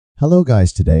Hello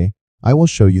guys, today I will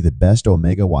show you the best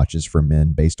Omega watches for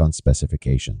men based on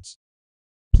specifications.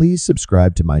 Please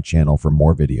subscribe to my channel for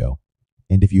more video,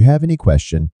 and if you have any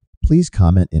question, please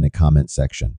comment in a comment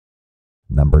section.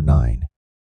 Number 9.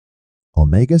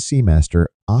 Omega Seamaster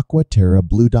Aqua Terra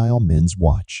Blue Dial Men's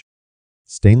Watch.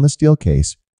 Stainless steel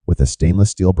case with a stainless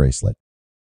steel bracelet.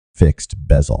 Fixed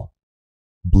bezel.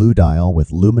 Blue dial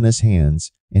with luminous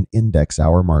hands and index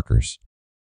hour markers.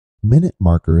 Minute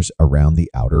markers around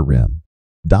the outer rim.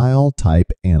 Dial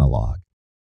type analog.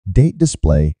 Date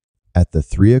display at the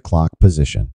 3 o'clock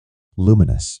position.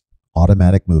 Luminous.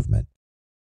 Automatic movement.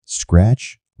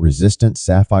 Scratch resistant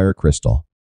sapphire crystal.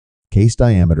 Case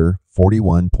diameter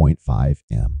 41.5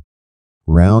 m.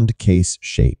 Round case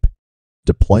shape.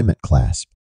 Deployment clasp.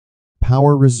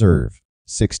 Power reserve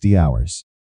 60 hours.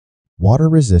 Water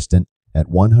resistant at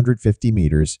 150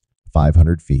 meters,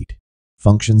 500 feet.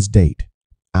 Functions date,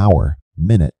 hour,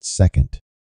 minute, second.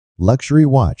 Luxury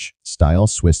watch, style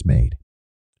Swiss made.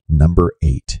 Number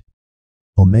 8.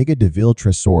 Omega de Ville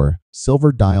Tresor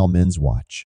Silver Dial Men's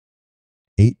Watch.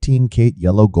 18-karat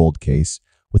yellow gold case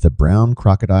with a brown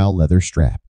crocodile leather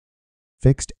strap.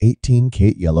 Fixed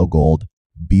 18-karat yellow gold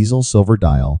bezel silver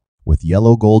dial with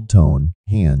yellow gold tone,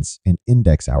 hands, and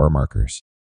index hour markers.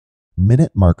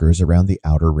 Minute markers around the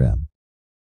outer rim.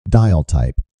 Dial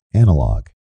type, analog.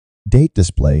 Date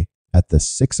display at the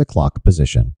 6 o'clock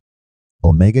position.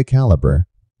 Omega caliber,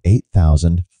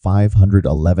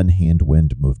 8,511 hand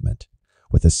wind movement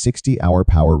with a 60-hour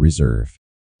power reserve.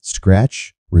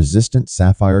 Scratch resistant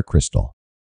sapphire crystal.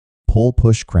 Pull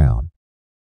push crown.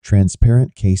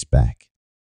 Transparent case back.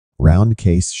 Round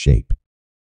case shape.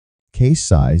 Case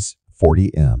size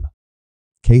 40 m.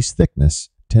 Case thickness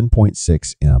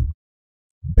 10.6 m.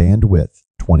 Band width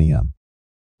 20 m.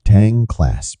 Tang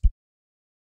clasp.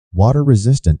 Water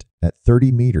resistant at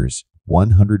 30 meters,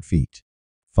 100 feet.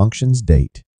 Functions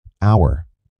date, hour,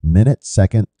 minute,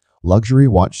 second. Luxury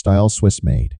watch style Swiss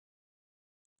made.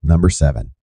 Number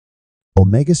 7.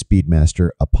 Omega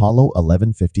Speedmaster Apollo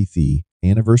 1150 Thea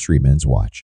Anniversary Men's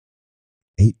Watch.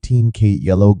 18-karat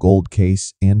yellow gold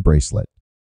case and bracelet.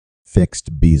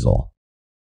 Fixed bezel.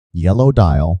 Yellow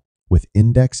dial with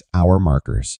index hour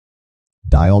markers.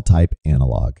 Dial type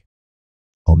analog.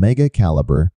 Omega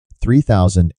caliber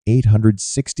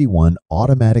 3,861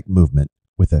 automatic movement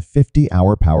with a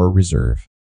 50-hour power reserve.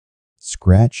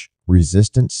 Scratch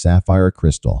resistant sapphire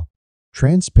crystal.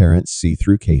 Transparent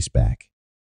see-through case back.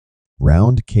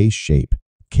 Round case shape.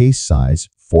 Case size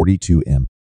 42 m.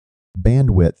 Band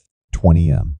width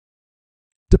 20 m.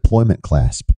 Deployment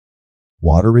clasp.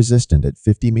 Water resistant at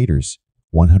 50 meters,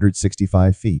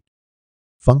 165 feet.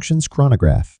 Functions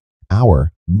chronograph.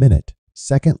 Hour, minute,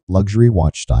 second. Luxury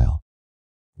watch style.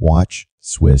 Watch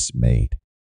Swiss made.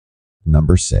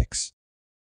 Number 6.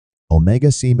 Omega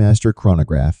Seamaster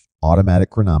Chronograph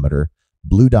Automatic Chronometer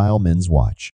Blue Dial Men's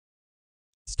Watch.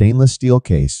 Stainless steel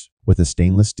case with a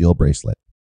stainless steel bracelet.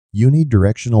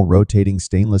 Unidirectional rotating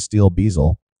stainless steel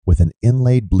bezel with an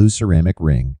inlaid blue ceramic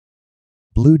ring.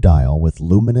 Blue dial with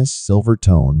luminous silver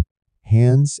tone,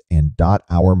 hands and dot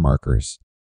hour markers.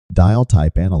 Dial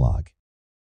type analog.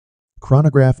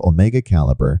 Chronograph Omega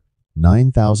caliber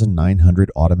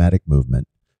 9,900 automatic movement,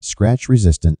 scratch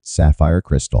resistant sapphire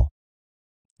crystal.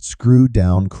 Screw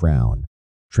down crown.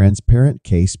 Transparent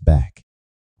case back.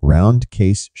 Round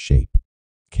case shape.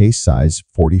 Case size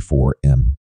 44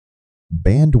 m.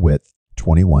 Band width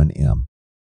 21 m.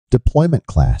 Deployment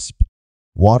clasp.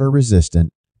 Water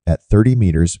resistant at 30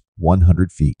 meters,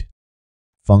 100 feet.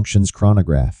 Functions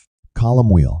chronograph. Column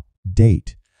wheel.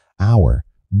 Date. Hour.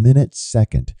 Minute,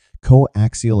 second.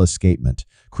 Coaxial escapement.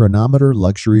 Chronometer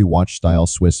luxury watch style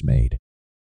Swiss made.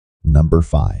 Number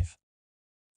 5.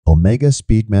 Omega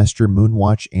Speedmaster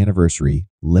Moonwatch Anniversary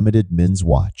Limited Men's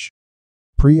Watch.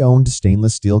 Pre-owned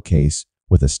stainless steel case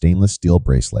with a stainless steel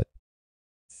bracelet.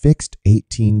 Fixed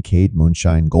 18-karat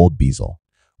moonshine gold bezel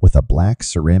with a black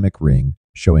ceramic ring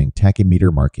showing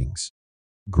tachymeter markings.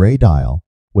 Gray dial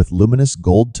with luminous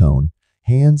gold tone,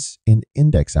 hands and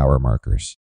index hour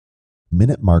markers.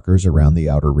 Minute markers around the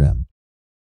outer rim.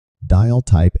 Dial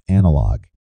type analog.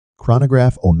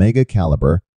 Chronograph Omega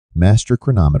caliber master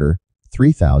chronometer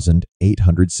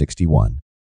 3,861.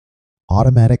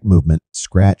 Automatic movement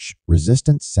scratch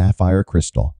resistant sapphire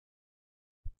crystal.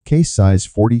 Case size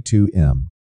 42 m.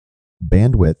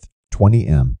 Band width 20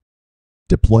 m.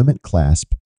 Deployment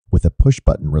clasp with a push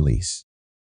button release.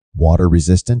 Water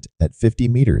resistant at 50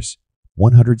 meters,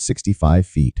 165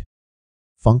 feet.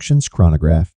 Functions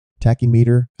chronograph,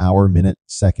 tachymeter, hour, minute,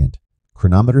 second.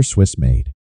 Chronometer Swiss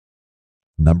made.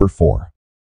 Number 4.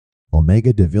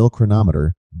 Omega de Ville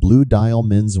Chronometer Blue Dial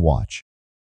Men's Watch.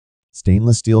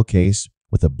 Stainless steel case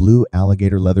with a blue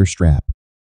alligator leather strap.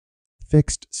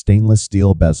 Fixed stainless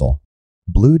steel bezel.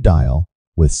 Blue dial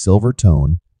with silver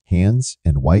tone, hands,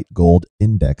 and white gold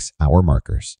index hour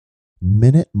markers.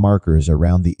 Minute markers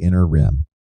around the inner rim.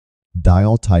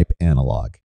 Dial type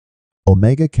analog.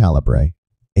 Omega calibre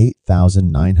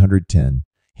 8910.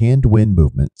 Hand wind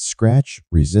movement scratch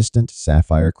resistant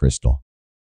sapphire crystal.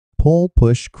 Pull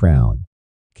push crown.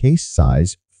 Case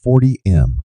size 40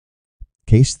 m.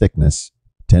 Case thickness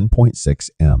 10.6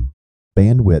 m.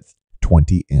 Bandwidth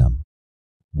 20 m.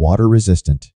 Water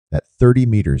resistant at 30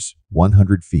 meters,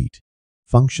 100 feet.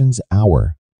 Functions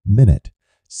hour, minute,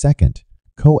 second.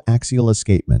 Coaxial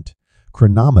escapement.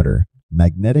 Chronometer,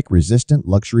 magnetic resistant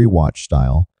luxury watch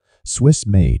style, Swiss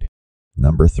made.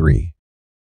 Number 3.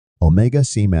 Omega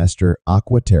Seamaster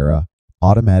Aqua Terra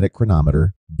automatic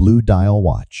chronometer, blue dial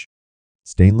watch.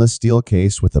 Stainless steel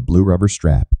case with a blue rubber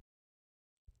strap.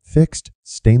 Fixed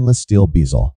stainless steel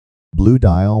bezel. Blue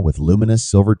dial with luminous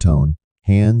silver tone,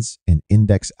 hands, and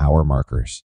index hour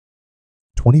markers.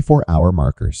 24-hour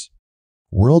markers.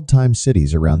 World time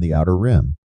cities around the outer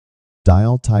rim.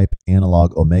 Dial type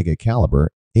analog Omega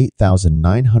caliber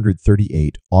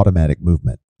 8938 automatic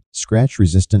movement. Scratch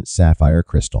resistant sapphire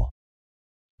crystal.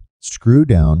 Screw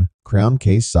down crown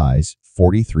case size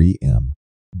 43 m.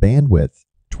 Bandwidth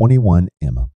 21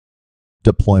 m.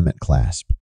 Deployment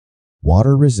clasp.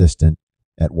 Water resistant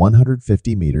at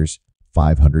 150 meters,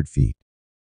 500 feet.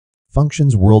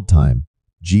 Functions world time,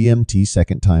 GMT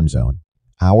second time zone,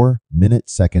 hour, minute,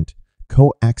 second,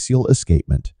 coaxial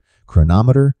escapement,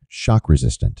 chronometer, shock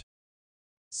resistant.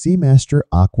 Seamaster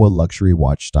Aqua luxury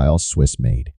watch style Swiss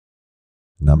made.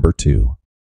 Number 2.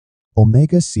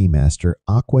 Omega Seamaster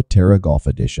Aqua Terra Golf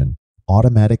Edition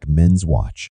automatic men's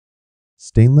watch.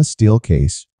 Stainless steel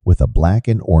case with a black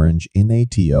and orange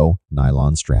NATO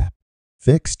nylon strap.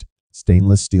 Fixed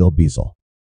stainless steel bezel.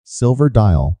 Silver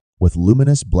dial with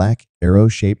luminous black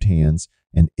arrow-shaped hands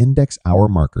and index hour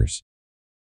markers.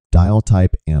 Dial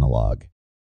type analog.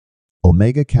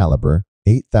 Omega caliber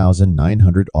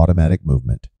 8900 automatic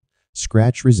movement.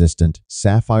 Scratch resistant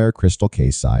sapphire crystal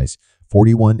case size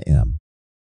 41 m.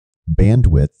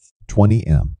 Bandwidth 20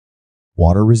 m.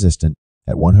 Water resistant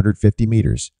at 150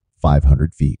 meters,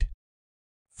 500 feet.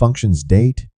 Functions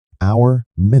date, hour,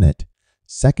 minute,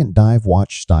 second dive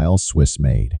watch style Swiss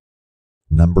made.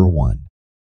 Number 1.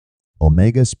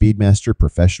 Omega Speedmaster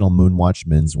Professional Moonwatch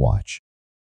Men's Watch.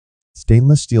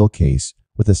 Stainless steel case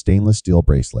with a stainless steel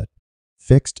bracelet.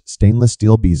 Fixed stainless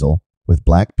steel bezel with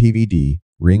black PVD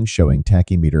ring showing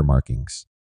tachymeter markings.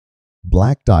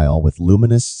 Black dial with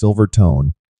luminous silver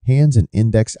tone, hands and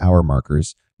index hour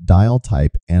markers, dial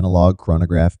type analog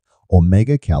chronograph,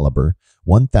 Omega caliber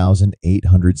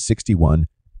 1861,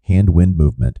 hand wind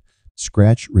movement,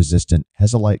 scratch resistant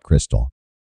Hesalite crystal.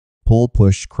 Pull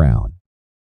push crown.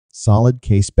 Solid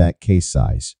case back case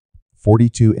size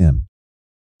 42 m.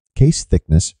 Case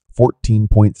thickness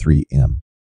 14.3 m.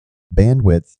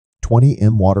 Bandwidth 20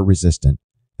 m. Water resistant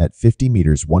at 50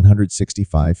 meters,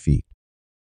 165 feet.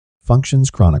 Functions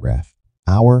chronograph,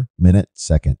 hour, minute,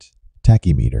 second,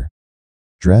 tachymeter.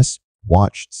 Dress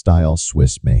watch style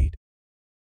Swiss made.